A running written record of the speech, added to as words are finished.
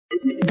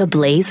the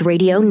Blaze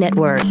Radio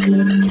Network.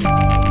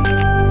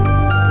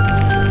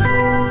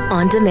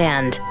 On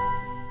demand.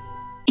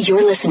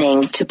 You're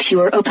listening to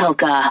Pure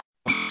Opelka.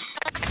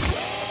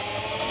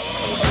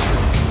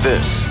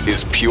 This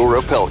is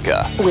Pure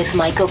Opelka. With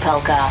Mike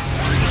Opelka.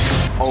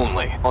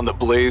 Only on the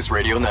Blaze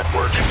Radio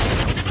Network.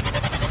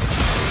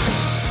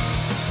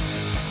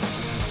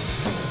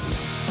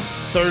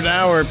 Third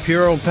hour,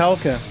 Pure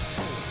Opelka.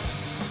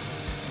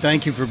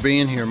 Thank you for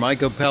being here. Mike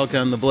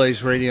Opelka on the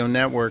Blaze Radio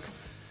Network.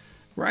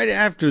 Right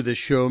after the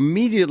show,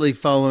 immediately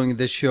following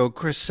this show,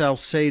 Chris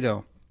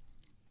Salcedo,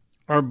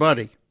 our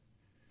buddy,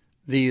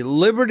 the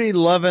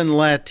liberty-loving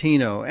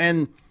Latino.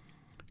 And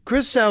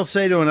Chris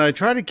Salcedo and I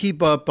try to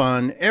keep up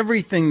on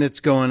everything that's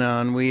going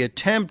on. We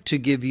attempt to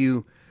give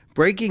you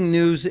breaking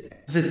news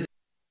as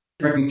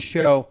a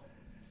show.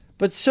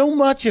 But so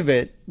much of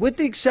it, with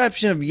the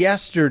exception of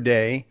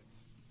yesterday,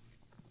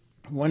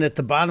 when at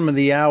the bottom of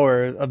the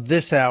hour, of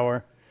this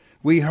hour,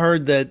 we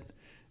heard that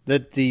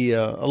the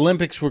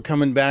Olympics were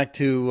coming back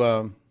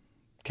to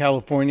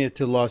California,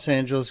 to Los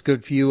Angeles.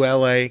 Good for you,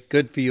 LA.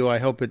 Good for you. I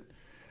hope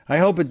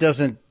it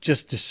doesn't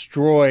just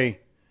destroy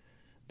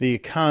the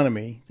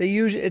economy.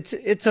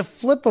 It's a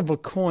flip of a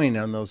coin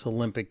on those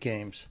Olympic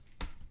Games.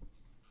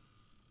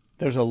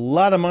 There's a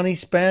lot of money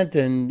spent,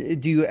 and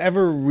do you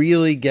ever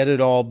really get it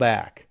all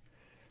back?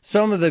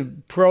 Some of the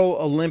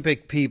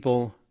pro-Olympic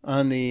people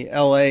on the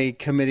LA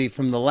committee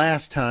from the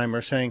last time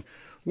are saying,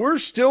 we're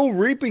still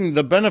reaping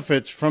the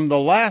benefits from the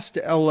last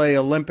LA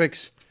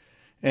Olympics,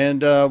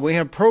 and we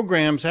have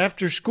programs,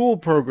 after school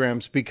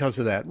programs, because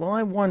of that. Well,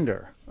 I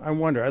wonder.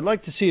 I'd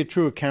like to see a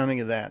true accounting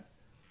of that.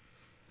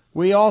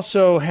 We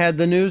also had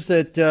the news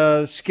that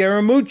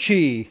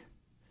Scaramucci,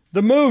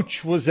 the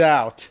mooch, was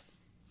out,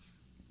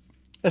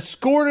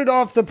 escorted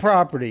off the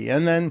property,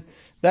 and then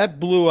that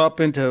blew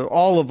up into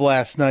all of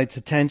last night's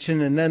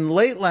attention. And then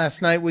late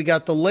last night, we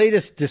got the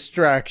latest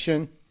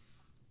distraction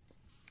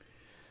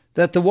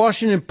that the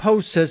Washington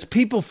Post says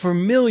people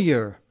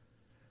familiar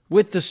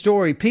with the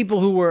story, people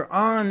who were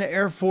on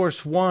Air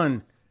Force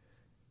One,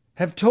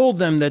 have told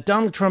them that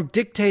Donald Trump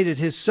dictated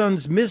his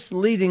son's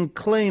misleading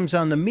claims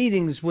on the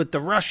meetings with the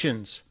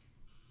Russians.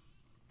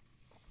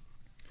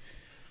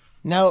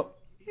 Now,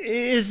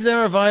 is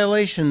there a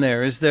violation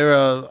there? Is there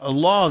a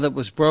law that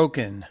was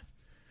broken?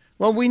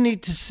 Well, we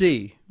need to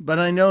see, but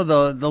I know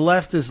the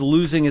left is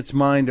losing its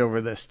mind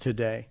over this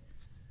today.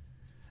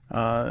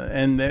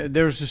 And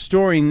there's a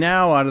story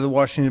now out of the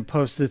Washington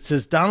Post that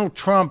says Donald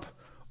Trump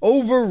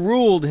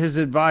overruled his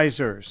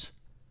advisors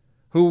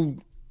who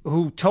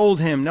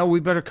told him, no, we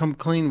better come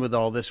clean with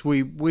all this.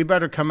 We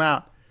better come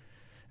out.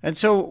 And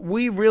so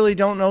we really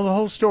don't know the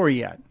whole story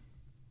yet.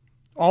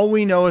 All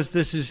we know is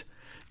this is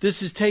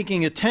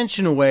taking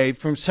attention away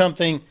from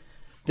something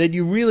that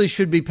you really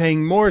should be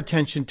paying more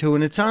attention to,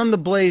 and it's on the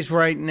Blaze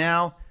right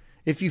now.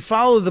 If you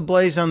follow the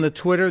Blaze on the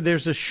Twitter,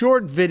 there's a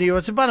short video.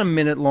 It's about a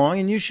minute long,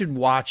 and you should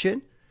watch it.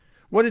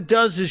 What it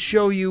does is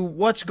show you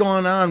what's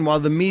going on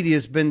while the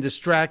media's been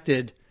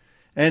distracted,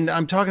 and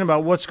I'm talking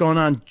about what's going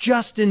on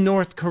just in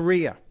North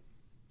Korea,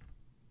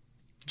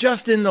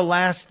 just in the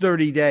last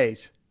 30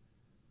 days.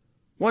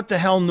 What the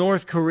hell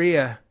North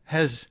Korea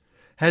has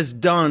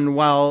done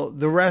while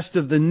the rest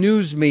of the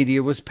news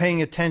media was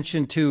paying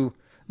attention to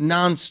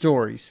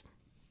non-stories.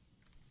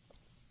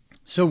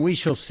 So we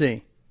shall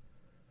see.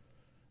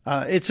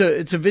 It's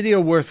a video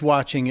worth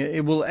watching.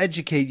 It will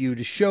educate you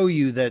to show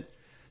you that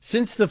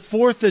since the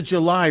 4th of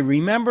July,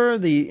 remember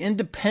the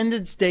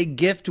Independence Day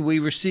gift we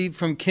received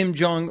from Kim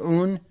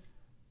Jong-un?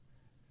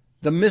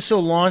 The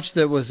missile launch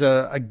that was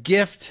a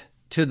gift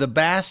to the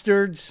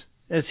bastards,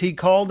 as he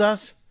called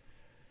us?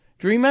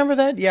 Do you remember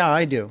that? Yeah,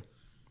 I do.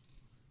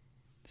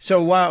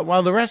 So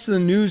while the rest of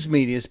the news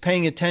media is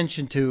paying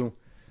attention to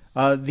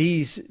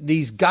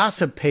these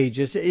gossip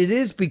pages,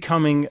 it's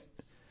becoming,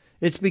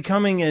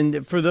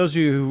 and for those of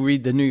you who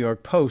read the New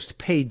York Post,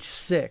 page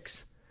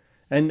 6.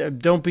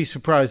 And don't be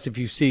surprised if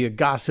you see a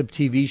gossip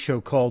TV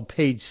show called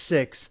Page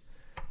 6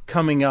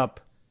 coming up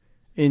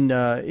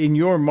in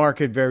your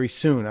market very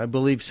soon. I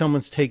believe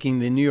someone's taking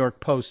the New York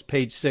Post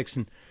Page 6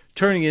 and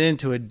turning it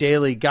into a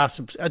daily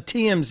gossip, a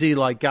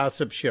TMZ-like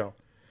gossip show,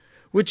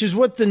 which is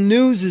what the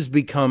news is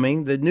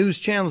becoming. The news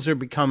channels are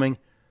becoming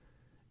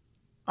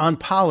on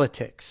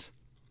politics.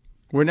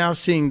 We're now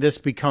seeing this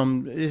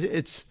become,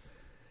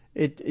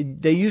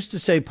 they used to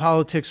say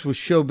politics was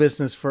show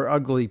business for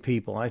ugly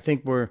people. I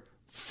think we're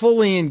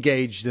fully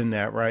engaged in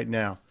that right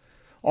now.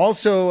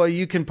 Also,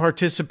 you can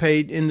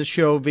participate in the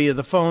show via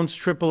the phones,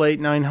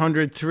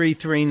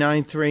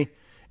 888-900-3393,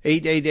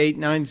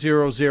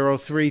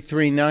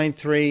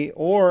 888-900-3393,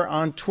 or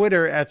on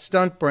Twitter at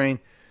StuntBrain.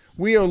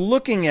 We are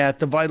looking at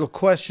the vital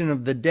question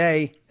of the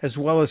day as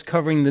well as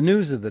covering the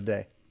news of the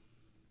day.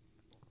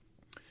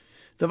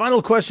 The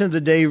vital question of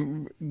the day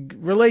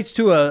relates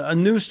to a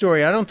news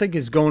story I don't think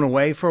is going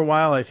away for a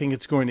while. I think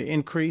it's going to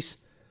increase.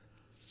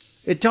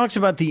 It talks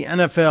about the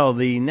NFL,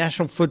 the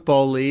National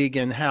Football League,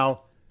 and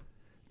how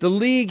the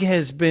league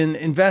has been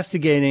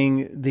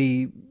investigating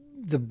the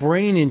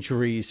brain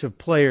injuries of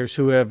players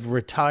who have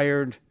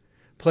retired,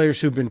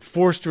 players who've been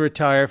forced to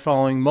retire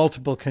following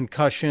multiple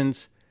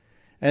concussions,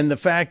 and the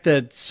fact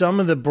that some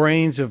of the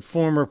brains of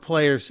former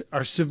players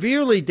are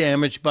severely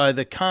damaged by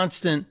the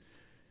constant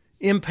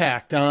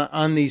impact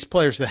on these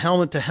players, the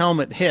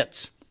helmet-to-helmet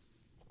hits.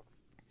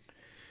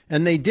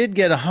 And they did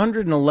get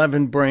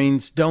 111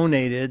 brains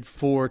donated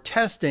for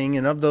testing,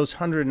 and of those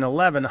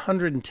 111,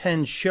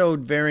 110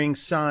 showed varying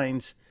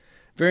signs,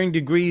 varying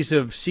degrees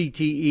of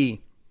CTE.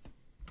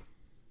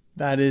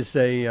 That is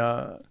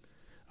a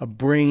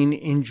brain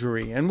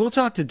injury. And we'll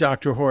talk to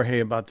Dr. Jorge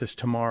about this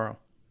tomorrow.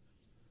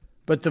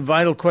 But the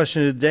vital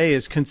question of the day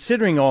is,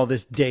 considering all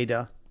this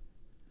data,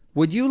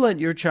 would you let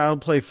your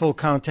child play full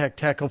contact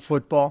tackle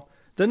football?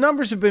 The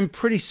numbers have been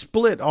pretty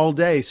split all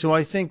day, so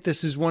I think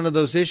this is one of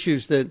those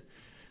issues that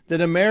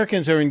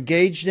Americans are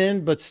engaged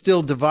in but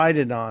still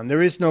divided on.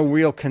 There is no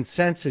real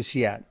consensus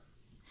yet.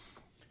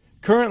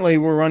 Currently,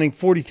 we're running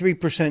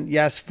 43%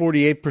 yes,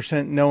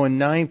 48% no,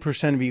 and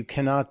 9% of you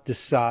cannot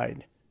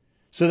decide.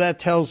 So that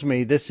tells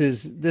me this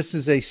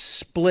is a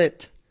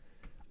split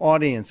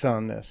audience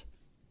on this.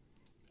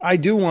 I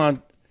do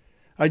want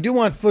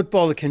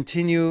football to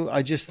continue.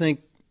 I just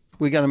think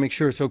we got to make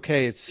sure it's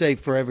okay. It's safe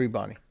for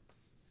everybody.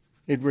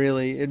 It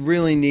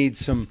really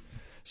needs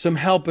some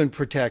help and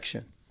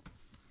protection.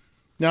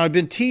 Now, I've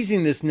been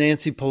teasing this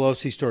Nancy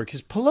Pelosi story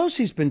because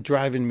Pelosi's been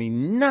driving me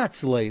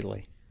nuts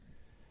lately.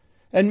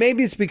 And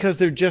maybe it's because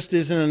there just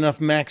isn't enough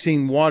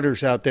Maxine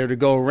Waters out there to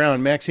go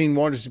around. Maxine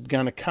Waters has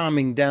kind of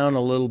calming down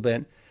a little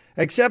bit,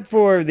 except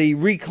for the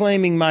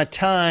Reclaiming My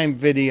Time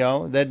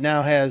video that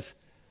now has,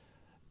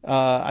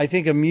 I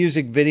think, a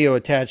music video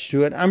attached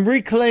to it. I'm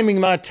reclaiming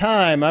my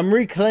time. I'm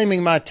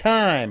reclaiming my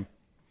time.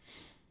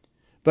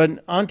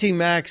 But Auntie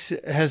Max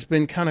has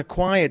been kind of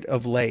quiet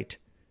of late.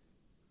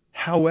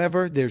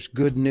 However, there's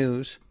good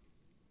news.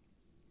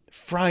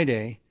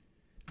 Friday,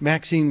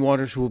 Maxine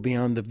Waters will be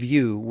on The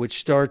View, which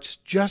starts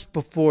just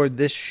before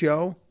this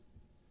show.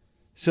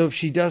 So if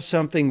she does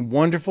something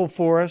wonderful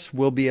for us,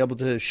 we'll be able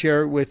to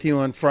share it with you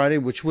on Friday,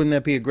 which wouldn't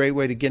that be a great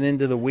way to get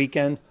into the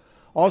weekend?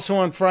 Also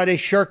on Friday,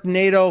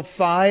 Sharknado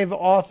 5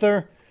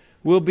 author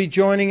will be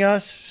joining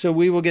us, so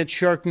we will get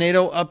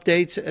Sharknado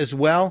updates as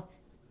well.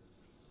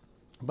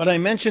 But I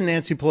mentioned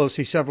Nancy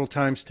Pelosi several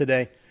times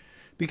today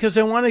because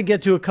I want to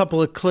get to a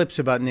couple of clips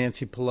about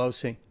Nancy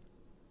Pelosi.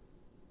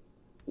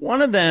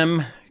 One of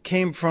them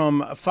came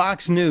from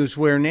Fox News,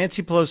 where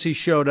Nancy Pelosi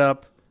showed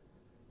up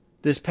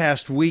this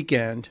past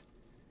weekend.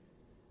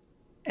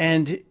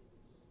 And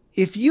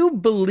if you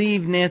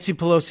believe Nancy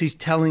Pelosi's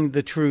telling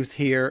the truth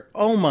here,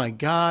 oh my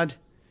God,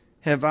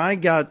 have I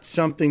got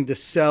something to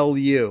sell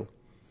you.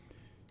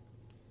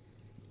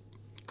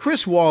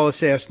 Chris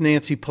Wallace asked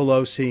Nancy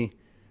Pelosi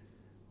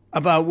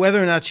about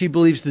whether or not she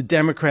believes the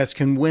Democrats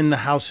can win the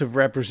House of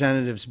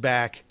Representatives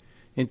back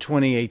in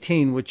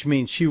 2018, which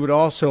means she would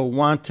also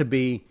want to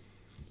be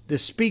the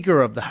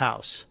Speaker of the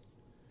House.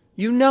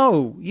 You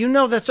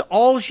know that's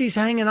all she's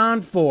hanging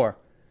on for.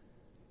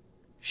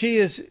 She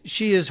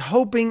is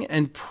hoping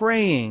and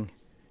praying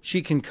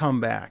she can come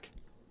back.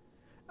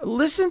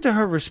 Listen to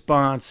her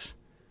response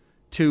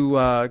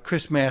to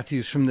Chris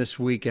Matthews from this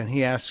weekend.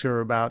 He asks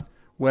her about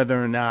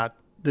whether or not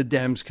the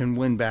Dems can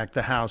win back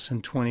the House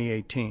in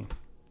 2018.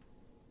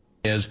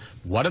 Is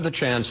what are the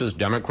chances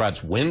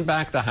Democrats win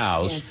back the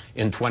House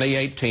in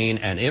 2018,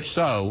 and if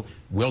so,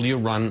 will you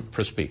run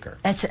for Speaker?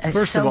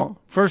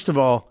 First of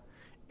all,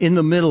 in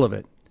the middle of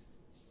it,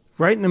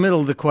 right in the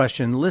middle of the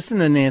question, listen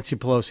to Nancy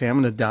Pelosi.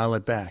 I'm going to dial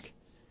it back.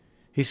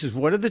 He says,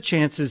 what are the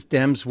chances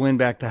Dems win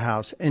back the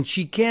House? And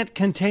she can't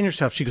contain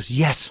herself. She goes,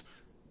 yes.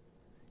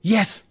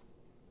 Yes.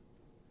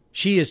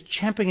 She is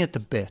champing at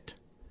the bit.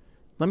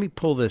 Let me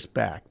pull this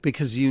back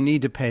because you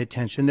need to pay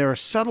attention. There are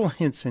subtle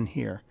hints in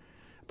here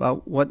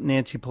about what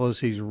Nancy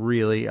Pelosi's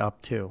really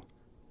up to.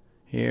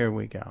 Here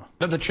we go.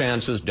 What are the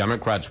chances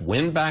Democrats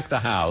win back the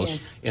House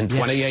in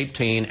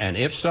 2018? And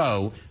if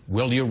so,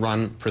 will you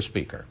run for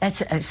Speaker?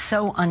 That's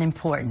so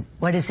unimportant.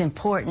 What is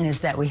important is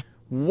that we...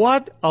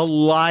 What a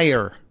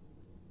liar.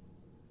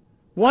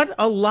 What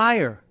a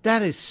liar.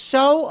 That is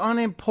so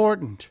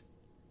unimportant.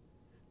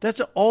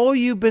 That's all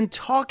you've been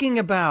talking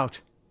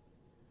about,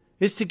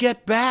 is to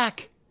get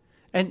back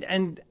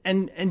and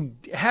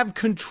have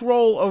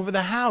control over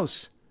the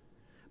House.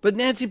 But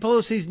Nancy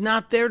Pelosi's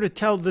not there to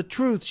tell the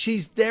truth.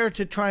 She's there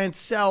to try and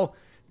sell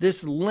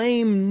this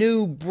lame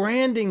new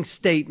branding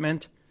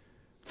statement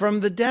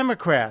from the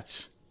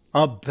Democrats.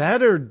 A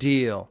better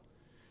deal.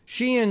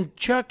 She and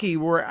Chucky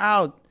were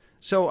out,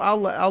 so I'll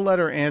let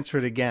her answer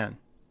it again.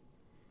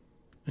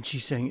 And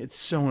she's saying it's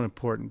so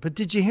important. But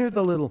did you hear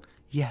the little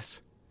yes,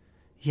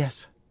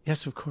 yes,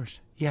 yes, of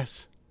course,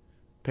 yes.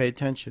 Pay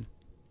attention.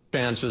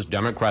 Chances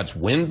Democrats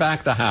win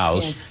back the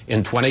House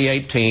in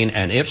 2018,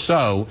 and if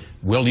so,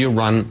 will you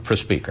run for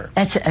Speaker?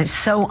 That's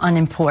so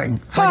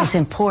unimportant. What is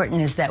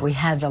important is that we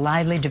have the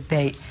lively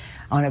debate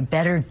on a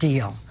better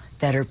deal,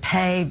 better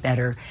pay,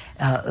 better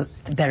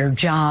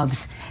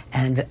jobs,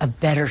 and a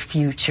better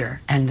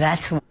future. And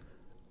that's what...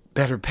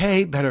 Better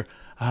pay, better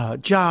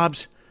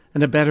jobs,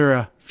 and a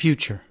better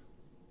future.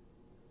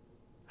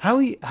 How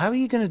are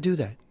you going to do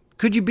that?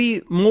 Could you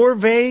be more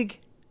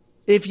vague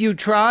if you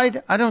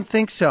tried? I don't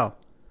think so.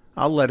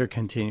 I'll let her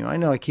continue. I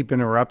know I keep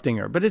interrupting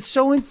her, but it's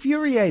so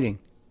infuriating.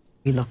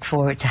 We look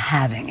forward to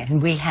having it.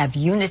 And we have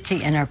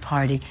unity in our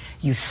party.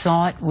 You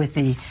saw it with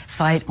the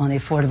fight on the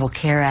Affordable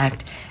Care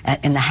Act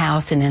in the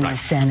House and in the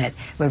Senate.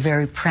 We're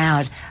very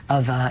proud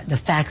of the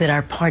fact that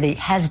our party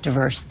has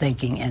diverse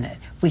thinking in it.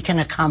 We can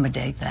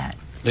accommodate that.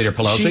 Leader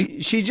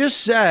Pelosi? She just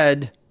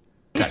said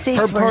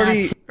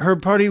her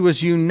party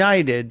was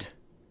united,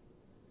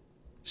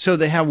 so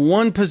they have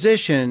one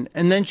position,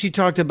 and then she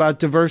talked about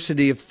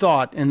diversity of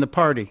thought in the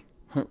party.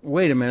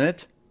 Wait a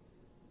minute.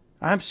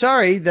 I'm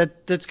sorry,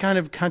 that's kind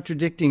of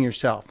contradicting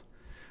yourself.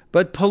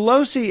 But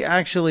Pelosi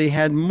actually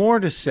had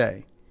more to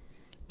say.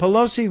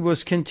 Pelosi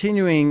was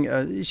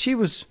continuing. She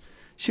was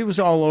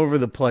all over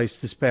the place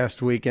this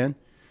past weekend.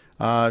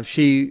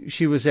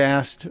 She was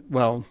asked.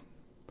 Well,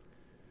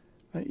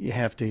 you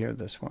have to hear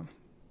this one.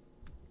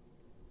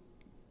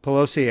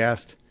 Pelosi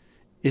asked,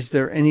 "Is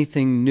there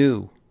anything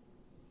new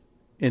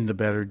in the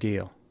better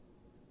deal?"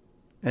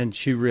 And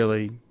she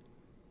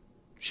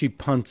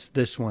punts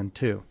this one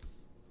too.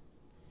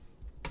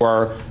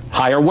 Or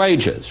higher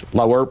wages,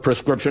 lower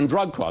prescription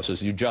drug costs,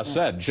 as you just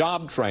said,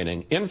 job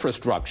training,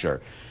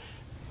 infrastructure.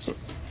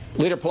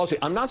 Leader Pelosi,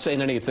 I'm not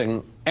saying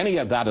any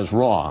of that is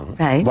wrong.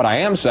 Right. What I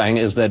am saying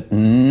is that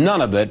none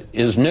of it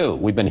is new.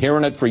 We've been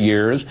hearing it for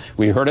years.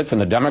 We heard it from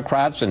the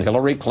Democrats and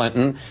Hillary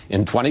Clinton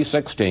in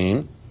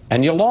 2016,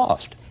 and you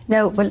lost.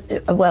 No,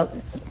 well,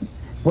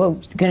 we're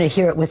going to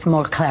hear it with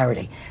more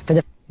clarity.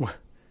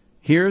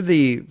 Hear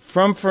the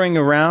frumphering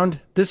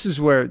around? This is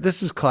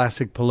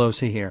classic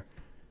Pelosi here.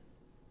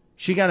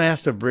 She got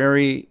asked a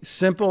very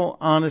simple,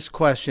 honest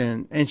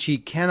question, and she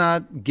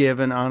cannot give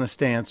an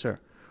honest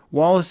answer.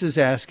 Wallace is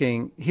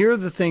asking, here are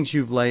the things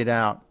you've laid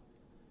out.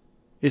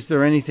 Is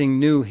there anything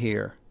new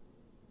here?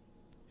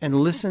 And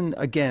listen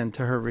again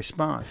to her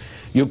response.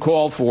 You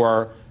call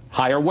for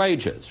higher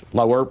wages,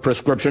 lower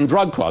prescription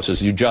drug costs,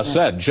 as you just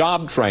said,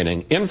 job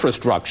training,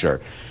 infrastructure.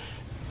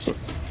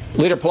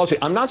 Leader Pelosi,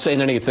 I'm not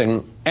saying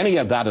any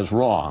of that is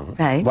wrong.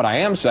 Right. What I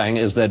am saying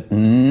is that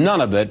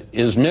none of it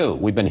is new.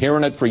 We've been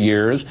hearing it for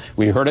years.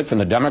 We heard it from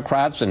the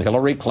Democrats and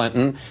Hillary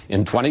Clinton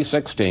in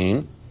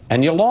 2016,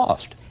 and you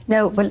lost.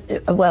 No,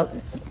 well,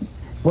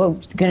 we're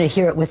going to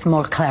hear it with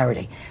more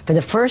clarity. For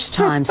the first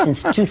time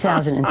since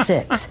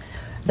 2006,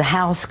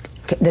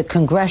 the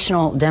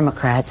congressional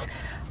Democrats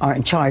are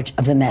in charge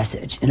of the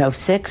message. In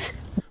 2006.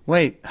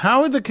 Wait,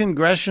 how are the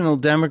congressional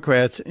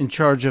Democrats in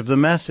charge of the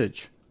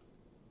message?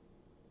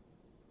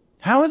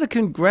 How are the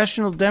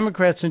congressional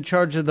Democrats in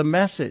charge of the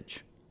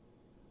message?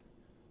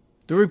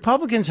 The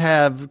Republicans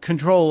have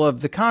control of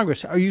the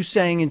Congress. Are you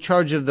saying in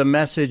charge of the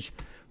message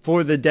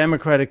for the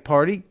Democratic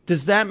Party?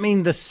 Does that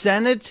mean the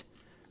Senate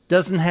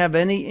doesn't have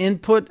any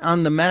input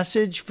on the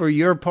message for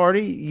your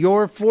party?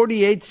 Your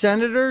 48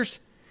 senators,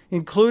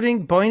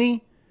 including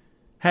Boehner,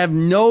 have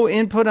no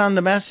input on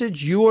the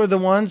message? You are the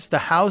ones, the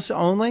House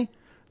only?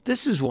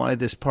 This is why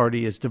this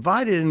party is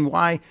divided and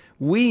why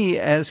we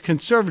as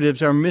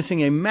conservatives are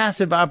missing a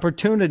massive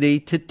opportunity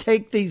to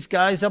take these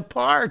guys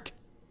apart.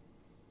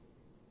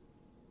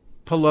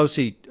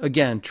 Pelosi,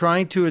 again,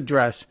 trying to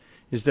address,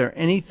 is there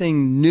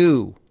anything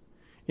new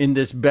in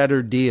this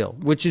better deal?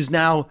 Which is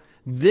now,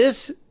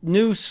 this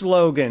new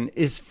slogan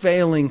is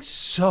failing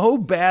so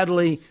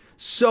badly,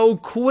 so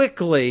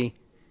quickly,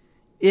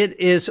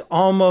 it's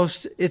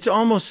almost,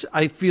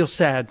 I feel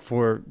sad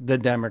for the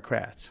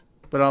Democrats.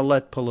 But I'll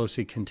let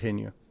Pelosi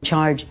continue.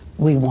 Charge,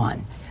 we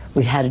won.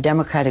 We had a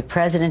Democratic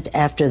president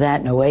after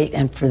that in 2008,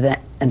 and for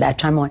that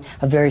time on,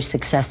 a very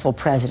successful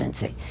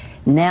presidency.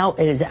 Now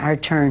it is our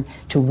turn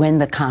to win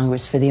the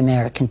Congress for the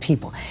American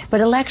people.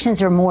 But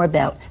elections are more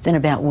than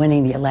about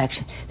winning the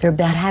election. They're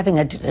about having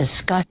a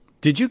discussion.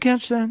 Did you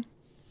catch that?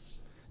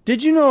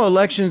 Did you know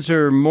elections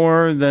are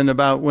more than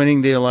about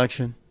winning the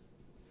election?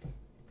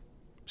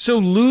 So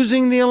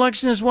losing the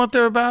election is what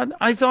they're about?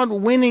 I thought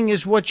winning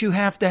is what you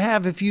have to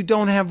have. If you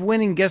don't have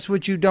winning, guess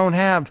what you don't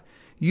have?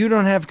 You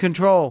don't have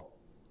control.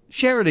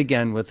 Share it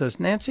again with us,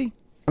 Nancy.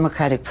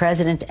 Democratic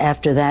president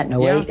after that in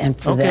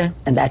 2008,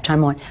 and that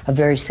time on, a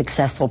very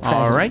successful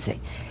presidency. All right.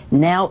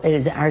 Now it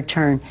is our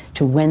turn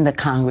to win the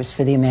Congress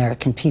for the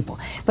American people.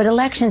 But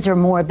elections are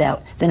more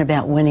than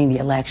about winning the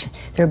election.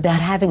 They're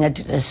about having a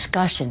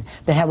discussion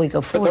about how we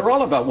go forward. But they're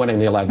all about winning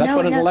the election. That's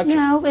what an election.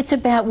 No, it's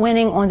about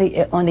winning on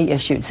the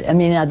issues. I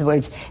mean, in other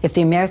words, if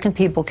the American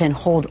people can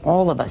hold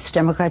all of us,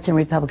 Democrats and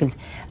Republicans,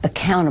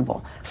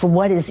 accountable for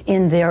what is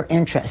in their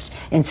interest,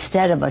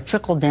 instead of a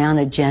trickle-down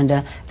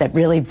agenda that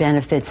really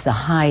benefits the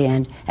high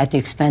end at the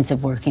expense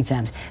of working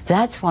families.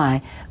 That's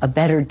why a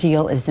better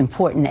deal is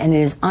important, and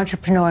it is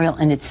entrepreneurial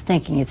in its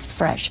thinking. It's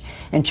fresh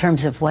in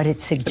terms of what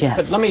it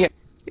suggests.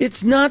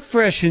 It's not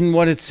fresh in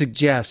what it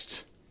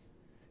suggests.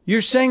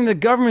 You're saying the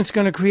government's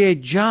going to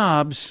create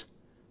jobs,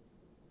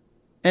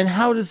 and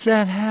how does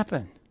that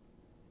happen?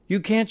 You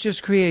can't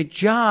just create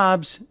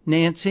jobs,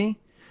 Nancy.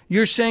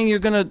 You're saying you're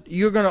going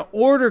to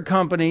order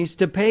companies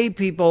to pay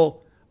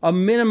people a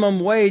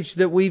minimum wage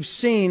that we've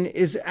seen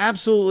is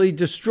absolutely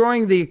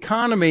destroying the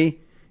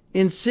economy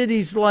in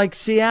cities like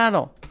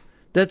Seattle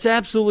that's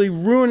absolutely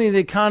ruining the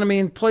economy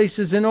in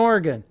places in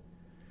Oregon.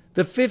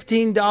 The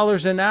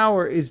 $15 an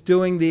hour is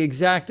doing the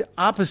exact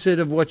opposite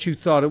of what you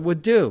thought it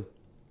would do.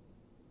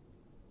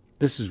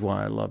 This is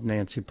why I love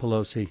Nancy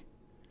Pelosi.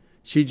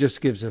 She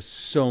just gives us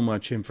so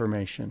much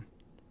information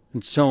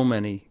and so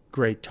many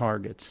great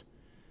targets.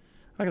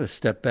 I got to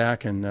step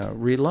back and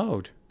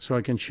reload so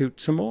I can shoot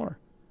some more.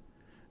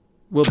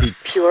 We'll be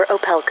Pure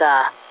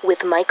Opelka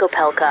with Mike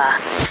Opelka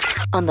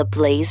on the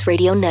Blaze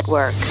Radio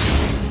Network.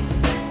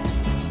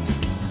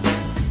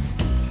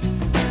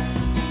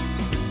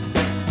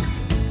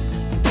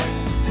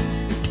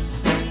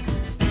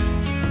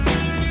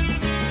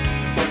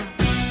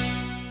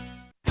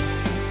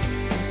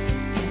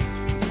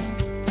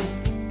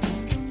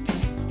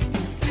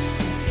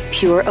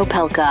 Pure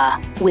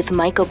Opelka with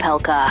Mike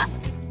Opelka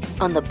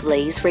on the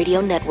Blaze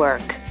Radio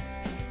Network.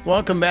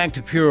 Welcome back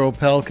to Pure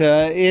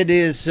Opelka.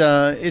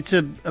 It's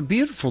a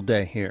beautiful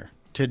day here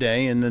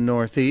today in the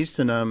Northeast,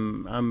 and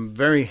I'm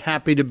very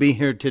happy to be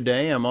here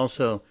today. I'm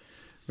also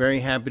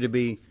very happy to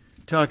be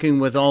talking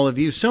with all of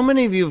you. So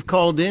many of you have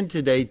called in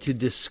today to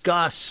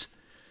discuss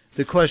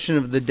the question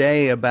of the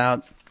day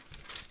about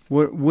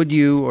would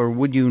you or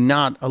would you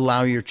not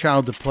allow your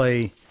child to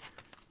play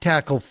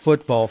tackle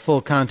football,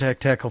 full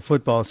contact tackle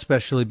football,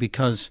 especially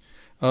because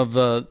of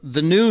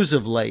the news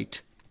of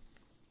late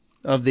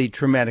of the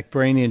traumatic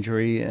brain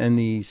injury and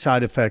the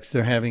side effects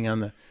they're having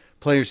on the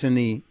players in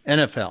the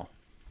NFL.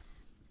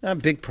 A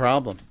big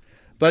problem.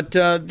 But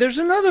there's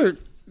another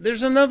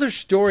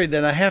story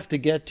that I have to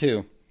get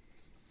to.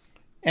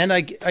 And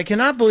I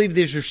cannot believe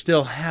these are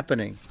still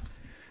happening.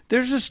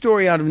 There's a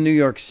story out of New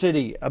York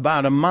City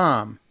about a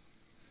mom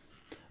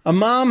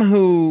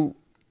who,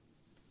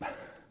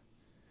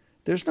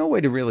 there's no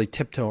way to really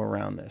tiptoe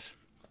around this.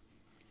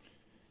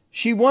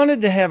 She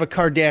wanted to have a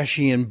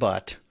Kardashian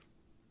butt.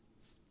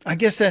 I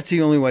guess that's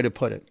the only way to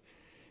put it.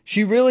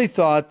 She really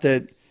thought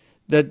that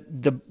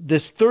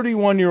this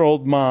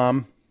 31-year-old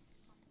mom,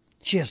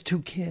 she has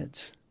 2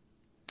 kids.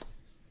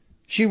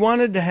 She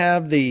wanted to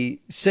have the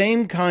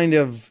same kind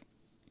of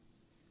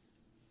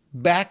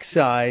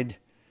backside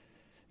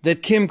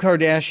that Kim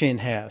Kardashian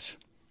has.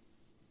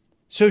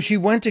 So she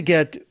went to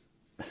get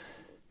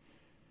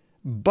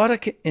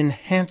buttock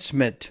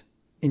enhancement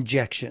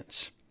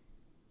injections,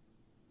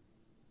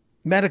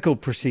 medical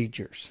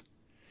procedures.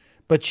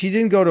 But she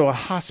didn't go to a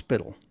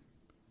hospital.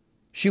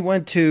 She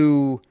went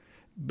to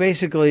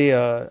basically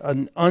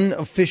an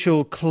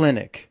unofficial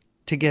clinic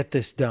to get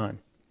this done.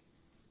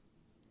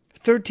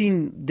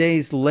 13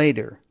 days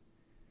later,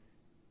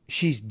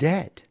 she's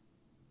dead.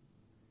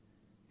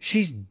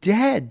 She's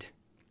dead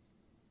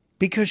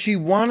because she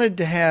wanted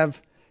to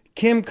have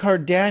Kim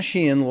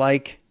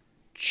Kardashian-like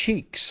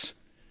cheeks.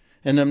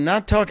 And I'm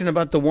not talking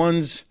about the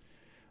ones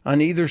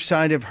on either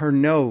side of her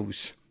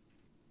nose.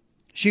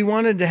 She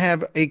wanted to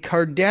have a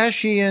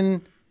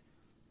Kardashian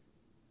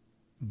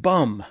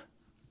bum.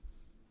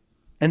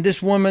 And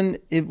this woman,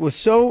 it was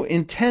so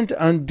intent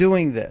on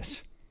doing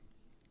this.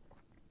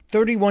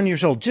 31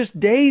 years old, just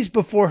days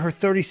before her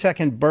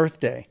 32nd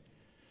birthday,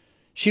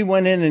 she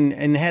went in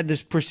and had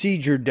this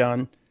procedure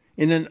done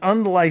in an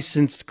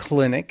unlicensed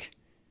clinic.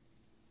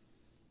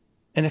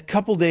 And a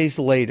couple days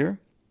later,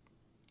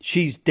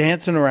 she's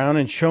dancing around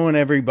and showing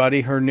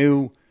everybody her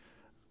new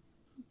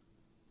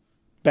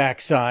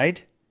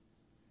backside.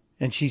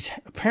 And she's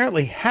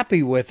apparently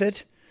happy with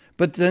it,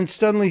 but then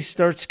suddenly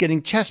starts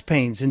getting chest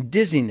pains and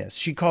dizziness.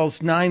 She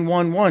calls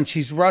 911.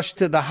 She's rushed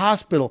to the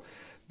hospital.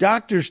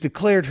 Doctors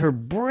declared her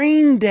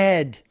brain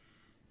dead.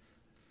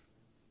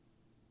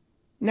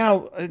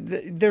 Now,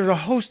 there's a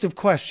host of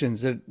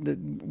questions that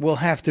will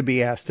have to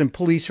be asked, and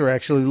police are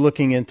actually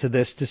looking into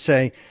this to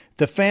say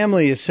the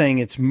family is saying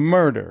it's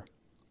murder.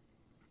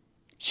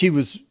 She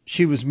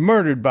was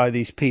murdered by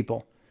these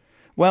people.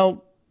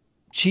 Well,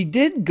 she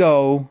did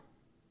go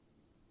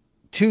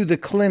to the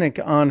clinic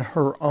on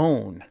her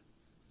own.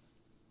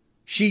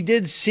 She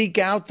did seek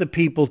out the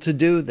people to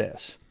do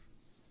this.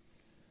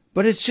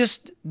 But it's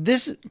just,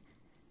 this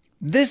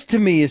to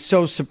me is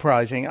so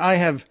surprising. I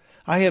have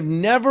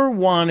never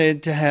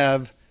wanted to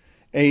have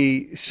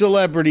a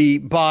celebrity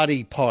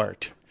body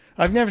part.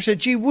 I've never said,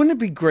 gee, wouldn't it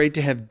be great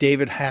to have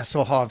David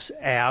Hasselhoff's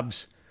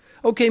abs?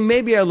 Okay,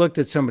 maybe I looked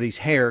at somebody's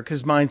hair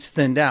because mine's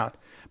thinned out.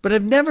 But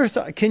I've never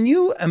thought, can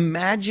you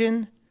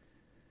imagine?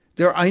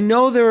 I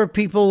know there are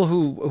people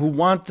who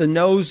want the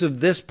nose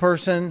of this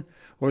person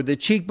or the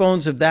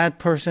cheekbones of that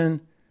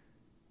person.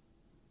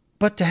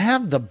 But to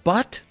have the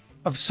butt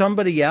of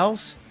somebody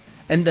else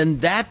and then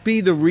that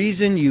be the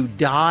reason you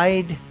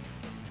died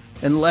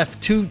and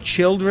left 2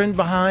 children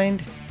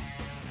behind?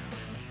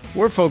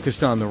 We're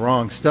focused on the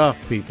wrong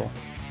stuff, people.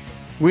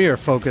 We are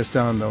focused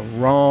on the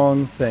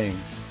wrong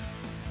things.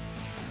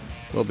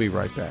 We'll be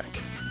right back.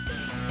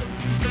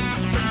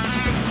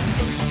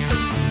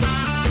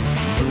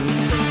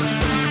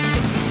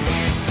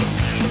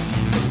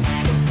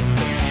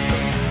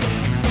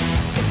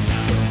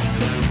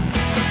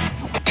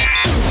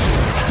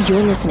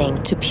 You're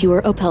listening to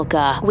Pure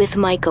Opelka with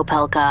Mike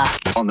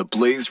Opelka on the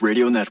Blaze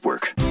Radio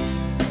Network.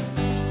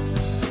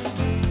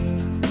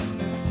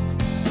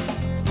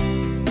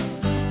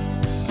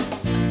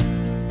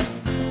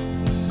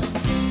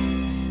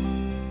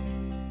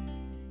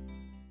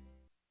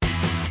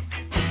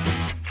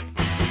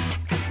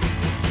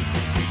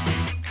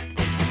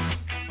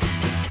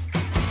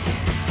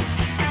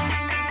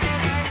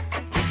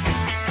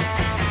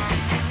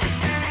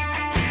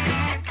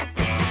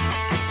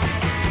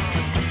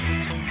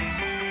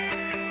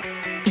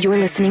 You're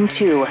listening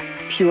to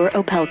Pure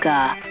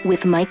Opelka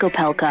with Mike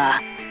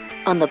Opelka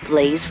on the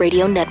Blaze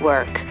Radio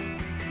Network.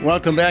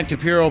 Welcome back to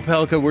Pure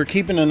Opelka. We're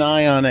keeping an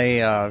eye on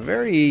a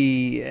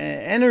very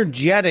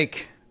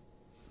energetic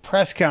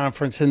press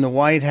conference in the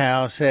White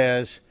House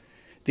as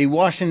the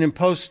Washington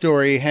Post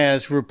story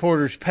has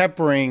reporters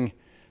peppering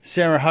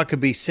Sarah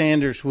Huckabee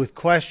Sanders with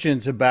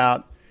questions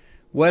about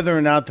whether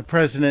or not the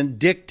president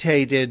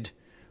dictated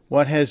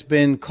what has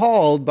been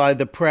called by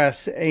the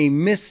press a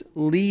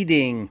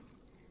misleading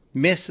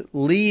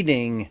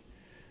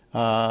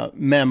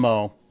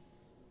memo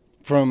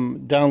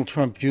from Donald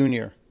Trump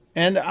Jr.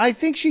 And I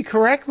think she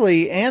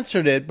correctly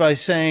answered it by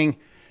saying,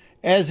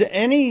 as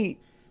any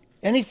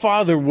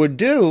father would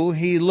do,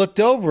 he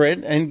looked over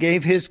it and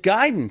gave his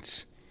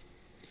guidance.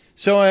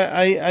 So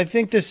I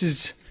think this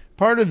is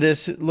part of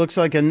this. It looks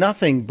like a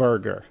nothing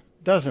burger,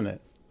 doesn't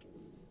it?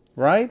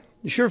 Right?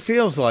 It sure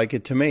feels like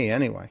it to me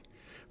anyway.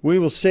 We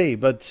will see.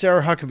 But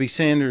Sarah Huckabee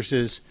Sanders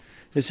is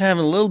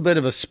having a little bit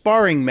of a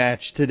sparring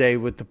match today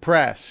with the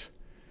press.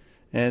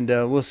 And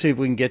we'll see if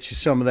we can get you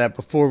some of that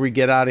before we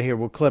get out of here.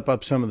 We'll clip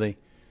up some of the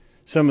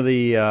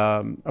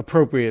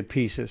appropriate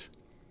pieces.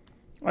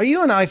 Are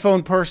you an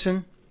iPhone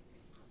person?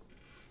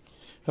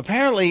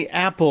 Apparently,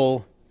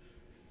 Apple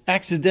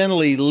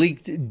accidentally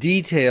leaked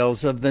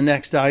details of the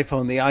next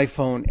iPhone, the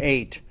iPhone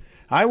 8.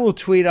 I will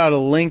tweet out a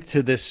link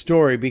to this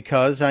story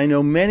because I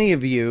know many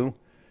of you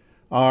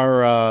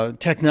are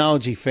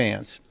technology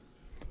fans.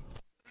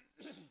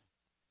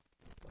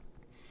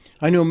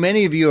 I know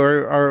many of you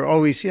are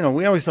always, we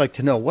always like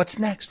to know what's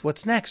next.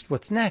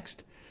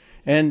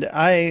 And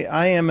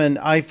I am an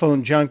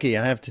iPhone junkie,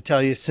 I have to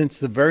tell you, since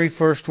the very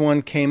first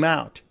one came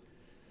out.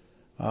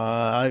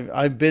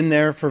 I've been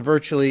there for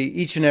virtually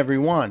each and every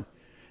one.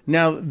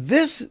 Now,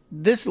 this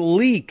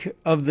leak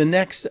of the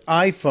next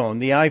iPhone,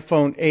 the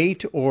iPhone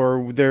 8,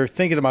 or they're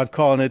thinking about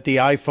calling it the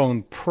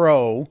iPhone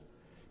Pro,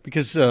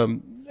 because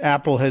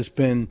Apple has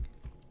been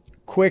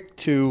quick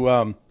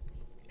to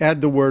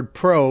add the word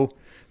Pro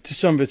to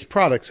some of its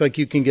products. Like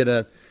you can get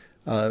a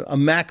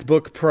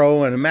MacBook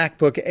Pro and a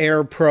MacBook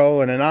Air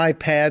Pro and an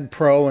iPad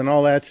Pro and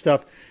all that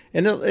stuff.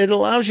 And it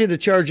allows you to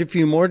charge a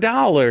few more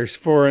dollars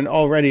for an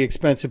already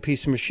expensive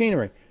piece of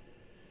machinery.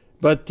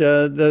 But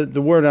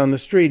the word on the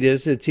street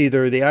is it's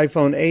either the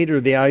iPhone 8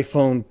 or the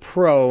iPhone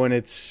Pro, and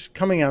it's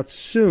coming out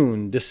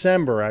soon,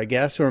 December, I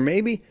guess, or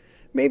maybe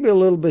a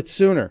little bit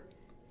sooner.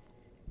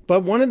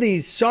 But one of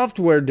these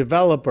software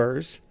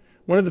developers,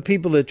 one of the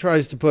people that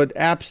tries to put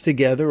apps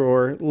together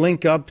or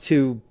link up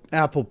to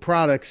Apple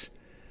products,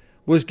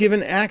 was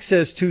given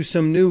access to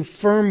some new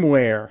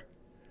firmware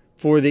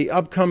for the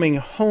upcoming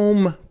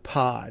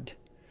HomePod.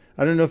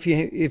 I don't know if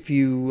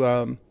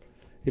you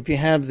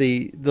have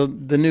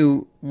the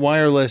new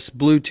wireless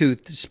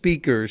Bluetooth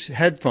speakers,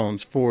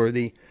 headphones for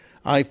the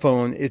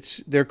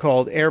iPhone. They're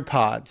called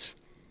AirPods.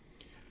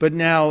 But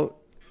now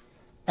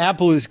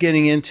Apple is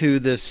getting into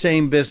the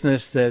same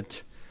business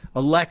that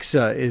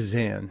Alexa is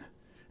in.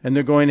 And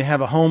they're going to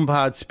have a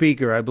HomePod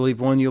speaker, I believe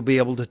one you'll be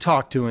able to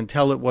talk to and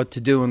tell it what to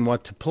do and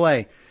what to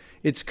play.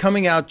 It's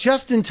coming out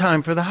just in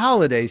time for the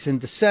holidays in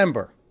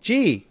December.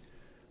 Gee,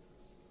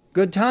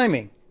 good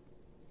timing.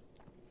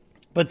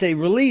 But they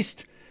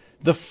released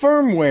the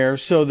firmware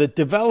so that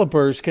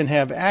developers can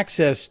have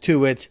access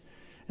to it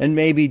and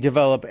maybe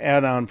develop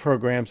add-on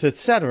programs,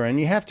 etc. And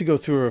you have to go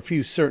through a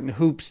few certain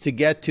hoops to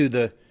get to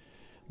the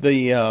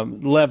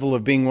level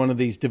of being one of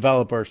these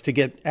developers to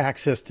get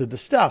access to the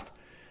stuff.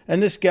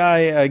 And this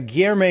guy,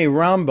 Guilherme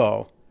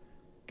Rambo,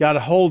 got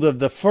a hold of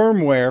the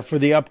firmware for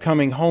the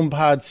upcoming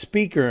HomePod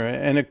speaker.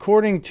 And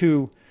according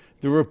to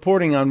the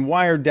reporting on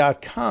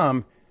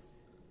Wired.com,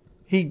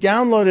 he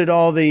downloaded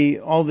all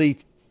the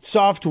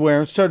software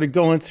and started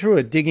going through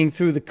it, digging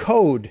through the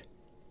code.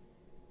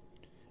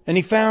 And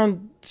he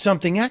found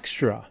something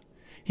extra.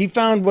 He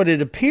found what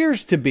it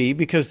appears to be,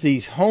 because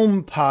these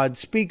HomePod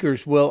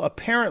speakers will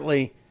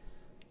apparently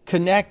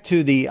connect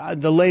to the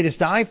latest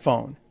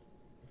iPhone.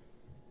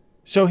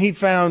 So he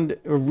found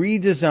a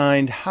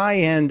redesigned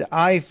high-end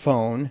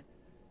iPhone,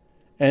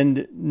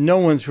 and no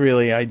one's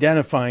really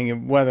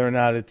identifying whether or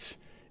not it's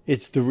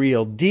the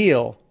real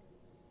deal.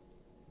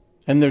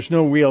 And there's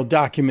no real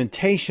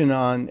documentation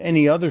on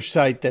any other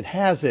site that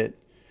has it.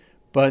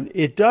 But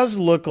it does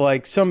look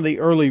like some of the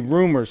early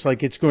rumors,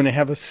 like it's going to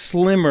have a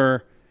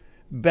slimmer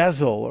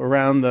bezel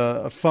around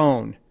the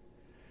phone.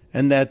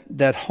 And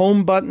that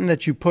home button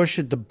that you push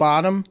at the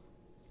bottom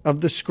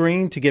of the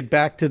screen to get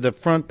back to the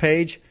front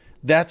page,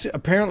 that's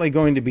apparently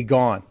going to be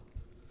gone.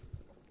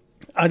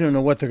 I don't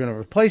know what they're going to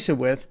replace it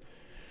with.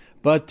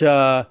 But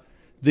the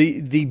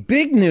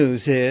big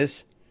news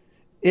is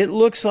it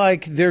looks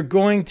like they're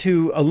going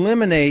to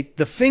eliminate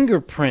the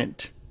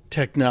fingerprint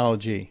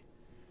technology.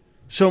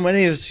 So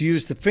many of us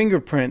use the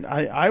fingerprint.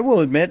 I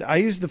will admit, I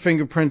use the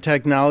fingerprint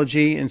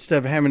technology instead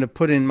of having to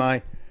put in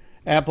my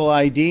Apple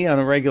ID on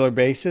a regular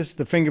basis.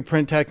 The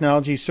fingerprint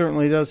technology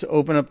certainly does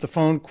open up the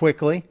phone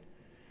quickly.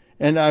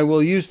 And I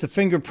will use the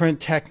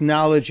fingerprint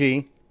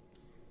technology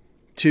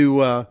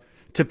to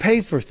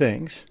pay for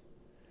things.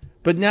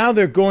 But now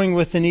they're going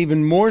with an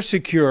even more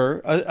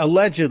secure,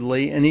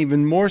 allegedly, an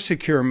even more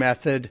secure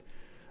method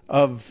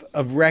of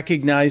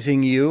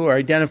recognizing you or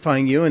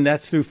identifying you, and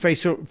that's through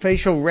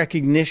facial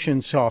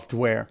recognition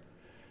software.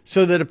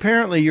 So that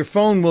apparently your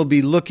phone will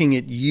be looking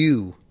at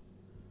you.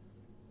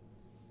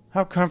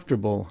 How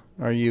comfortable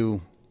are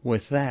you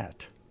with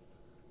that?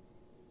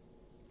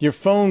 Your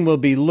phone will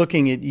be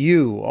looking at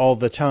you all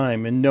the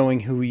time and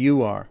knowing who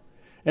you are.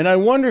 And I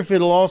wonder if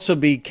it'll also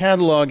be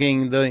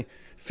cataloging the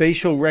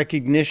facial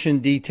recognition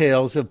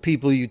details of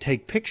people you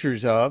take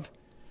pictures of,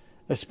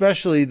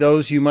 especially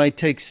those you might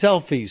take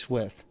selfies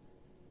with.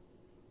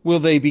 Will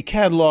they be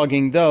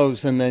cataloging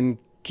those and then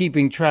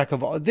keeping track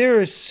of all?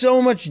 There is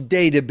so much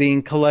data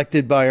being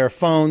collected by our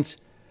phones.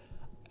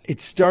 It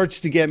starts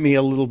to get me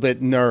a little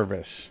bit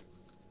nervous.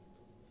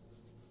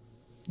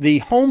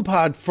 The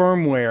HomePod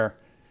firmware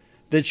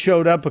that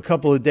showed up a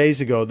couple of days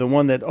ago, the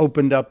one that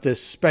opened up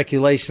this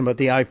speculation about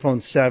the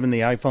iPhone 7, the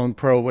iPhone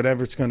Pro,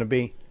 whatever it's going to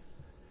be,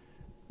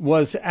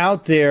 was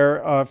out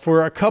there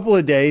for a couple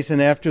of days.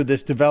 And after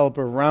this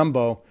developer,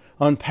 Rambo,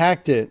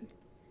 unpacked it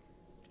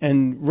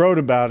and wrote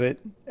about it,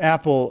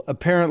 Apple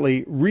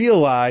apparently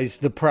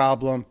realized the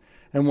problem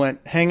and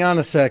went, hang on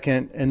a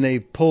second, and they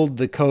pulled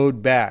the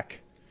code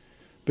back.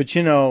 But,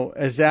 you know,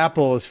 as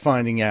Apple is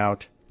finding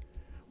out,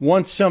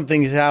 once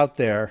something is out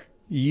there,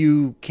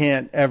 you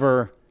can't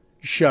ever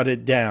shut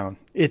it down.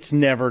 It's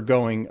never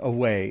going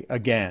away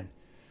again.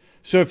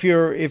 So if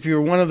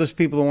you're one of those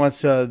people who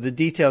wants the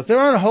details, there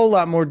aren't a whole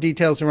lot more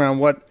details around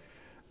what,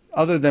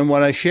 other than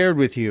what I shared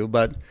with you,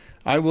 but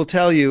I will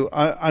tell you,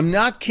 I'm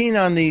not keen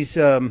on these,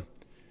 the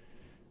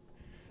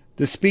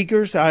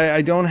speakers.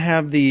 I don't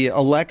have the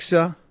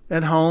Alexa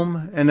at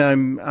home, and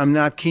I'm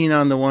not keen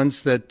on the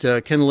ones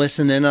that can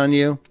listen in on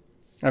you.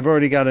 I've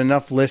already got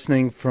enough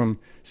listening from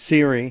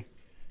Siri,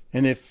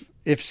 and if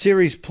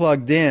Siri's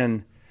plugged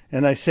in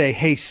and I say,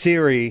 hey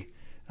Siri,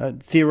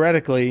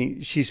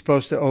 theoretically she's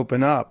supposed to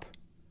open up,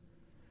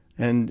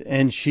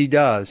 and she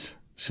does.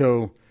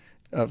 So,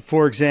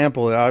 for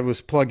example, I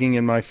was plugging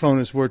in my phone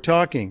as we're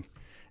talking,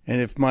 and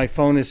if my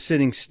phone is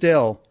sitting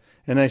still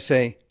and I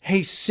say,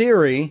 hey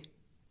Siri,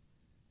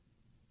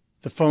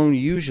 the phone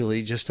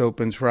usually just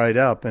opens right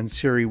up, and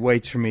Siri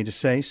waits for me to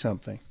say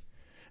something.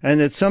 And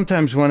it's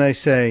sometimes when I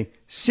say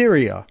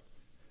Syria,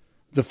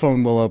 the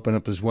phone will open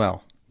up as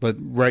well. But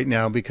right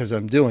now, because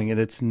I'm doing it,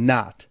 it's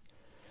not.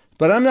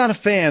 But I'm not a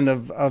fan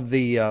of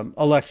the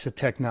Alexa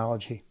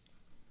technology.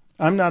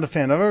 I'm not a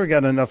fan. I've already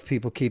got enough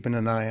people keeping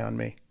an eye on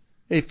me,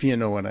 if you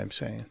know what I'm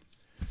saying.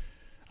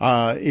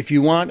 If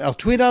you want, I'll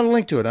tweet out a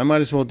link to it. I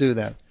might as well do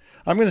that.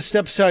 I'm going to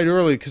step aside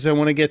early because I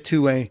want to get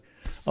to a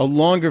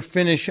longer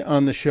finish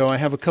on the show. I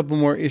have a couple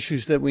more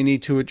issues that we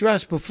need to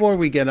address before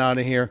we get out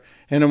of here,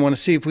 and I want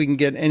to see if we can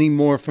get any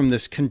more from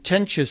this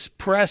contentious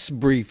press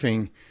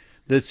briefing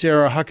that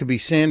Sarah Huckabee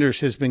Sanders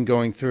has been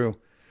going through,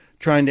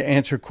 trying to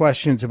answer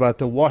questions about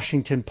the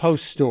Washington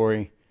Post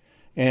story,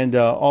 and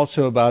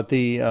also about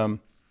the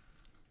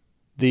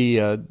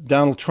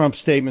Donald Trump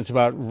statements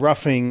about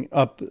roughing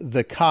up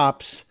the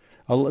cops,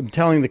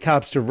 telling the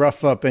cops to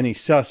rough up any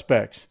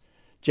suspects.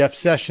 Jeff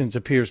Sessions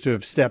appears to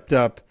have stepped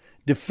up,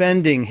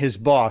 defending his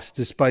boss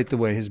despite the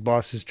way his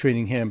boss is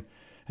treating him,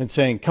 and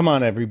saying, come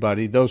on,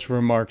 everybody, those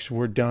remarks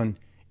were done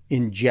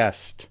in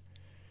jest.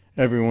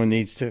 Everyone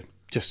needs to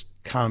just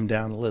calm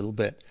down a little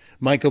bit.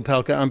 Mike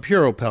Opelka, I'm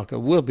Pure Opelka.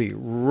 We'll be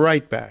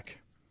right back.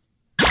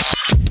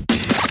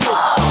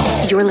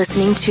 You're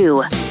listening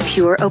to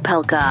Pure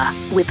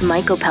Opelka with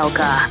Mike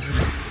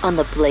Opelka on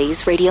the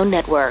Blaze Radio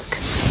Network.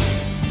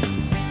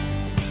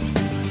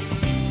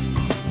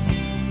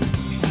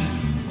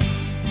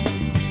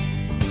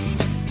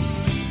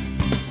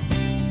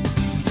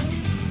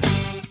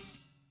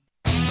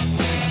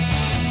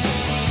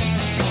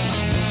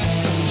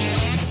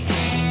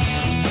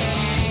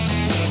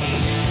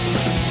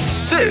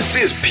 This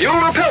is Pure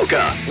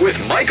Opelka with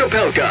Mike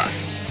Opelka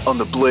on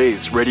the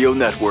Blaze Radio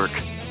Network.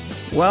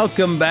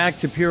 Welcome back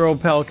to Pure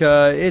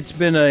Opelka. It's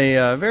been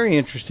a very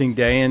interesting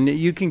day, and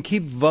you can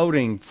keep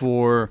voting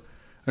for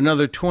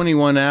another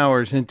 21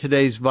 hours in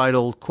today's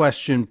vital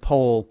question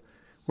poll.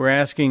 We're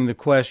asking the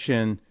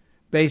question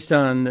based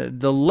on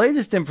the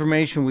latest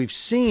information we've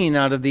seen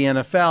out of the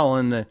NFL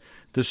and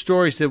the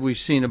stories that we've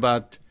seen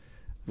about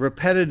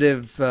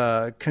repetitive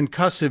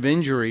concussive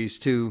injuries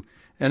to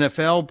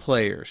NFL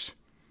players.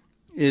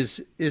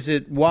 Is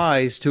it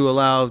wise to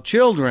allow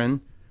children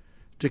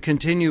to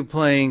continue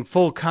playing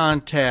full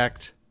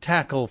contact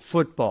tackle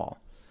football?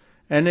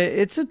 And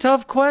it's a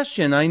tough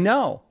question. I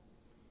know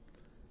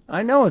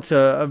it's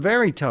a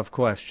very tough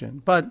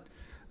question, but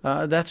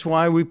that's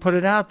why we put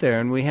it out there.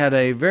 And we had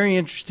a very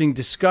interesting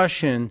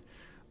discussion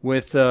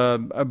with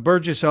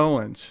Burgess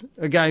Owens,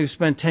 a guy who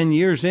spent 10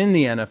 years in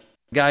the NFL,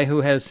 a guy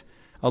who has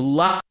a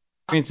lot of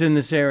experience in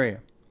this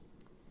area.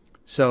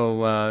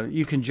 So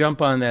you can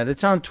jump on that.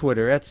 It's on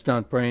Twitter, at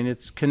StuntBrain.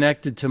 It's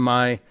connected to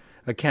my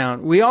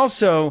account. We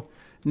also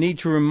need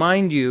to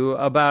remind you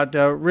about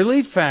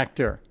Relief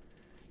Factor,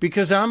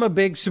 because I'm a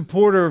big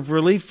supporter of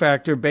Relief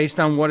Factor based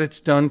on what it's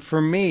done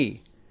for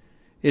me.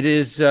 It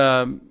is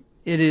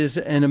It is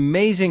an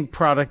amazing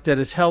product that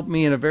has helped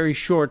me in a very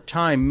short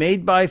time,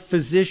 made by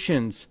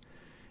physicians.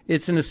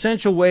 It's an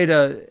essential way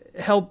to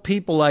help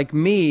people like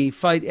me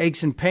fight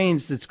aches and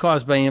pains that's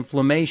caused by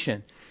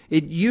inflammation.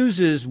 It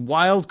uses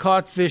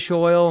wild-caught fish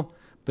oil,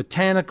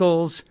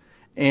 botanicals,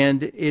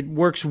 and it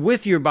works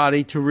with your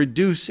body to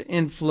reduce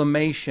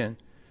inflammation.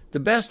 The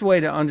best way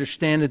to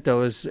understand it,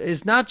 though,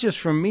 is not just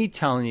from me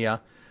telling you,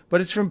 but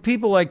it's from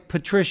people like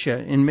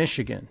Patricia in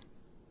Michigan.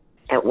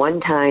 At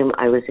one time,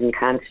 I was in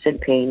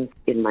constant pain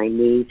in my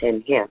knees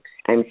and hips.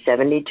 I'm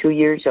 72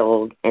 years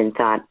old and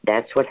thought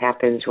that's what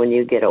happens when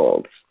you get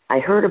old. I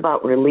heard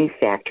about Relief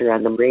Factor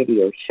on the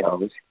radio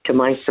shows. To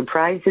my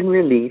surprise and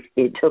relief,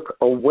 it took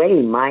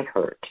away my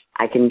hurt.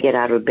 I can get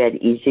out of bed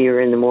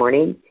easier in the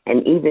morning,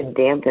 and even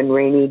damp and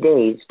rainy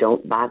days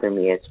don't bother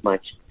me as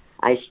much.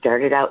 I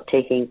started out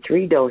taking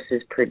 3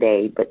 doses per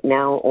day, but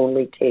now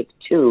only take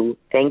 2.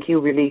 Thank you,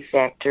 Relief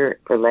Factor,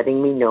 for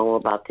letting me know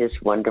about this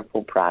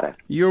wonderful product.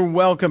 You're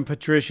welcome,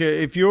 Patricia.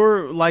 If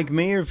you're like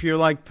me or if you're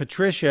like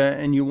Patricia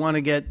and you want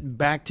to get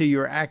back to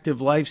your active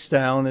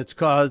lifestyle and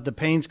the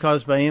pain's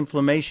caused by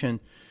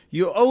inflammation,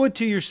 you owe it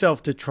to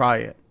yourself to try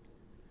it.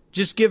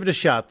 Just give it a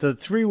shot. The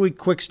 3-week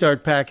quick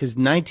start pack is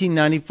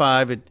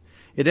 $19.95.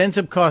 It ends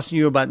up costing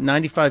you about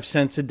 95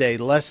 cents a day,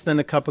 less than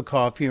a cup of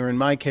coffee, or in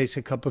my case,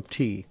 a cup of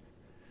tea.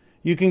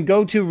 You can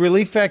go to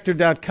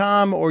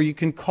ReliefFactor.com or you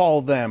can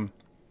call them,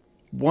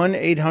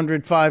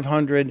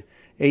 1-800-500-8384,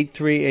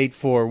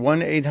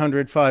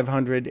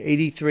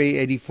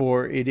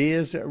 1-800-500-8384. It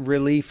is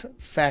Relief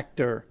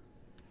Factor.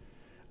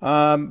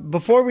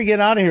 Before we get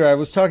out of here, I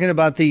was talking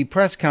about the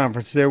press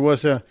conference. There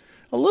was a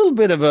little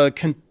bit of a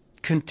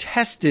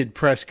contested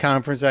press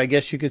conference, I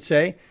guess you could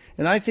say,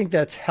 and I think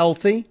that's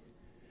healthy.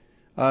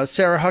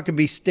 Sarah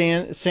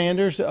Huckabee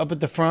Sanders up at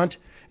the front.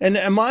 And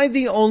am I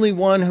the only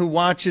one who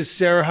watches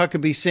Sarah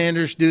Huckabee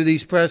Sanders do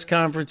these press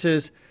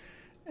conferences?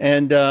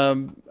 And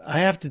I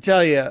have to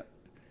tell you,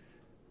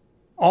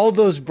 all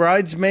those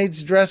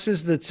bridesmaids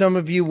dresses that some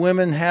of you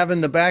women have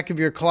in the back of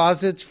your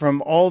closets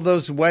from all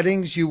those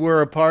weddings you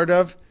were a part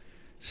of,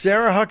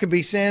 Sarah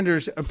Huckabee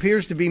Sanders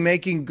appears to be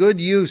making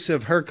good use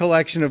of her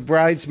collection of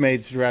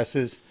bridesmaids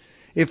dresses.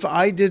 If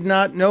I did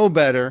not know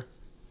better,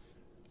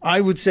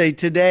 I would say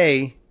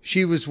today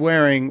she was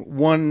wearing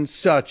one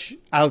such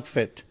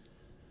outfit.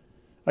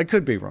 I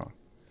could be wrong.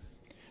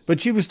 But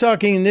she was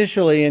talking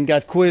initially and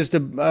got quizzed.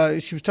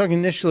 She was talking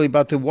initially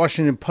about the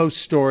Washington Post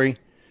story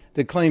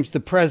that claims the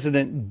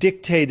president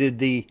dictated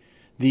the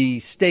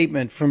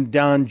statement from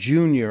Don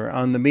Jr.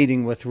 on the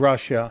meeting with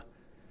Russia.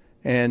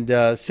 And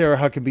Sarah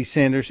Huckabee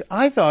Sanders,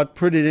 I thought,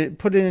 put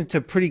it into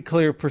pretty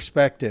clear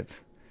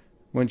perspective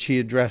when she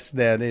addressed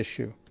that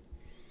issue.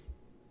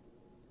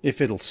 If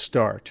it'll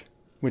start,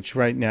 which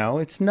right now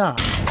it's not.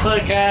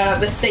 Look,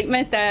 the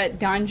statement that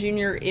Don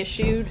Jr.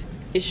 issued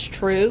is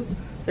true.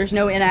 There's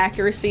no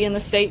inaccuracy in the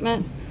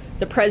statement.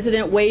 The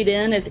president weighed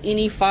in as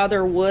any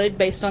father would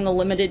based on the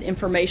limited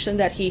information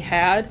that he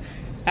had.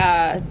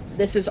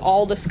 This is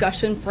all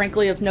discussion,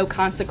 frankly, of no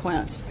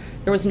consequence.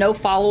 There was no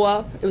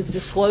follow-up. It was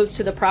disclosed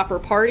to the proper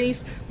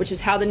parties, which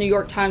is how the New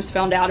York Times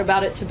found out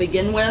about it to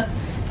begin with.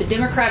 The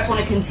Democrats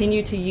want to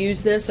continue to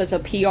use this as a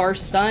PR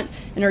stunt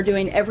and are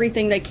doing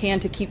everything they can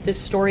to keep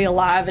this story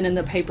alive and in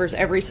the papers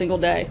every single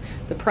day.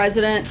 The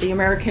president, the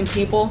American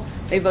people,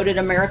 they voted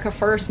America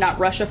first, not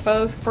Russia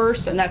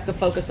first, and that's the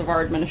focus of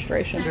our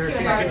administration.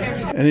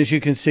 And as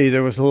you can see,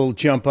 there was a little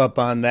jump up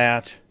on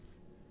that.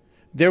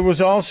 There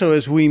was also,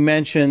 as we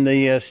mentioned,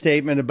 the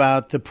statement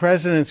about the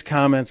president's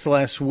comments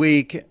last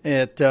week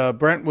at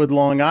Brentwood,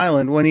 Long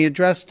Island, when he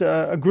addressed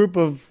a group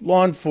of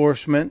law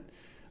enforcement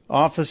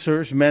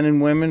officers, men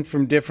and women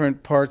from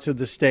different parts of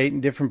the state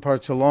and different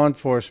parts of law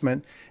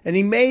enforcement. And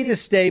he made a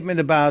statement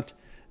about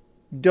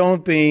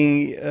don't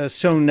be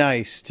so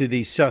nice to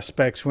these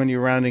suspects when you're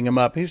rounding them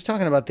up. He was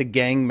talking about the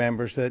gang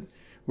members that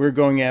we're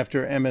going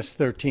after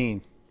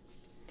MS-13.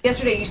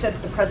 Yesterday you said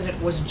that the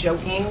president was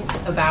joking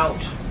about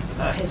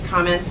his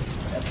comments,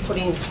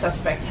 putting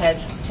suspects'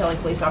 heads, telling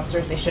police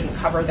officers they shouldn't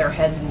cover their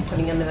heads and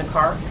putting them in the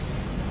car.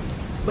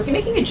 Was he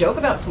making a joke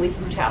about police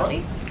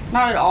brutality?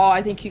 Not at all.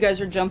 I think you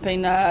guys are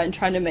jumping and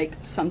trying to make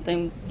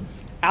something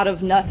out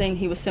of nothing.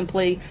 He was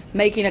simply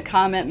making a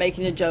comment,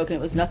 making a joke, and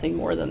it was nothing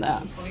more than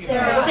that.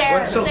 Sarah,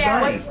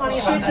 what's funny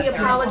about Should he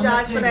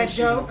apologize for that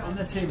joke? On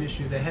that same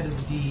issue, the head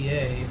of the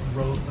DEA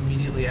wrote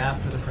immediately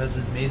after the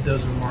president made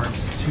those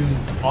remarks to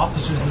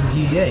officers of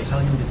the DEA,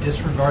 telling them to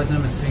disregard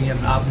them and saying he had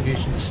an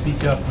obligation to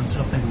speak up when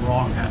something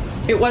wrong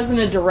happened. It wasn't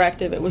a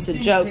directive. It was a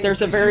joke.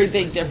 There's a very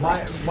big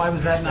difference. Why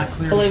was that not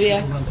clear?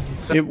 Olivia?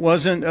 It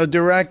wasn't a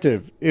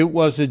directive. It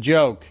was a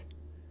joke.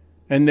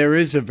 And there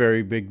is a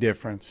very big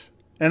difference.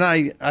 And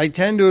I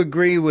tend to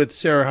agree with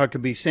Sarah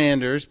Huckabee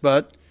Sanders,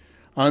 but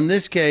on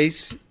this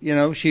case, you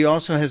know, she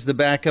also has the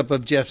backup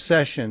of Jeff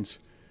Sessions,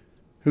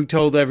 who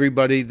told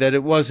everybody that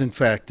it was, in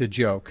fact, a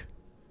joke,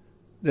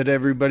 that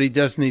everybody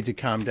does need to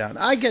calm down.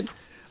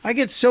 I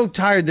get so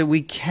tired that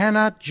we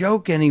cannot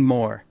joke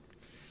anymore.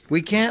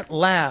 We can't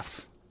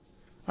laugh.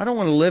 I don't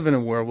want to live in a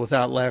world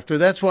without laughter.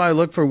 That's why I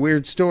look for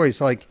weird stories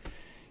like,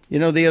 You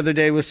know, the other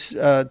day was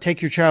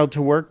Take Your Child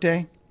to Work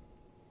Day.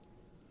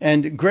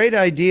 And great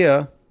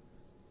idea,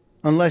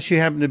 unless you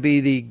happen to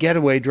be the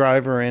getaway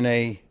driver in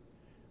a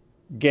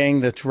gang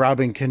that's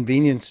robbing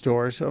convenience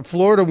stores. A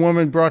Florida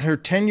woman brought her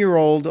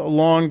 10-year-old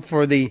along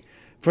for the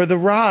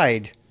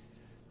ride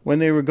when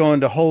they were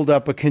going to hold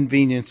up a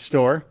convenience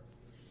store.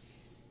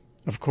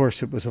 Of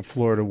course, it was a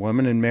Florida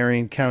woman in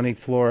Marion County,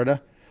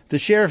 Florida. The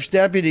sheriff's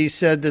deputies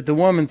said that the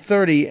woman,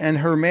 30, and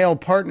her male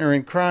partner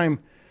in crime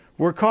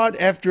were caught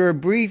after a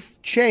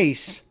brief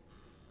chase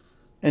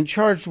and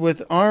charged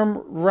with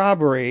armed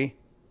robbery.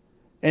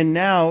 And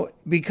now,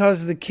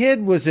 because the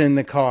kid was in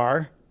the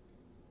car,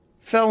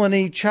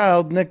 felony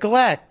child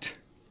neglect.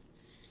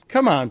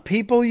 Come on,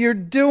 people, you're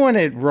doing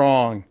it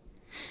wrong.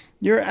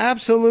 You're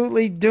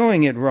absolutely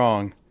doing it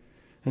wrong.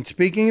 And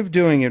speaking of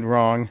doing it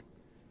wrong,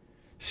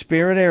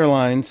 Spirit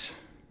Airlines,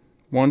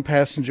 one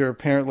passenger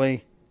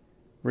apparently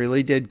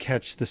really did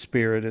catch the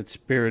spirit at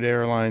Spirit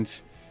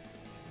Airlines.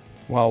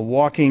 While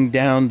walking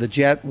down the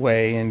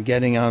jetway and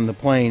getting on the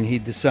plane, he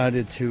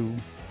decided to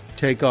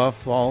take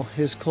off all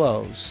his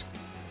clothes.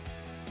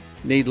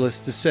 Needless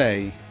to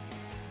say,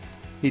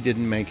 he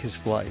didn't make his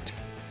flight.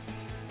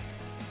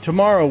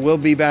 Tomorrow we'll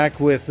be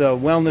back with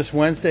Wellness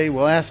Wednesday.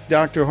 We'll ask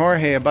Dr.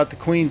 Jorge about the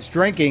Queen's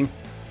drinking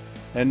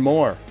and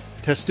more.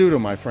 Testudo,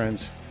 my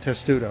friends.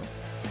 Testudo.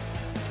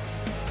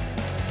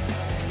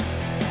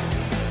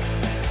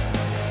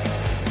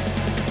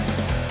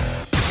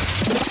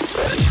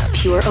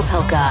 Pure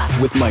Opelka.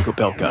 With Mike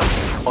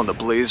Opelka on the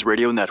Blaze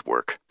Radio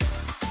Network.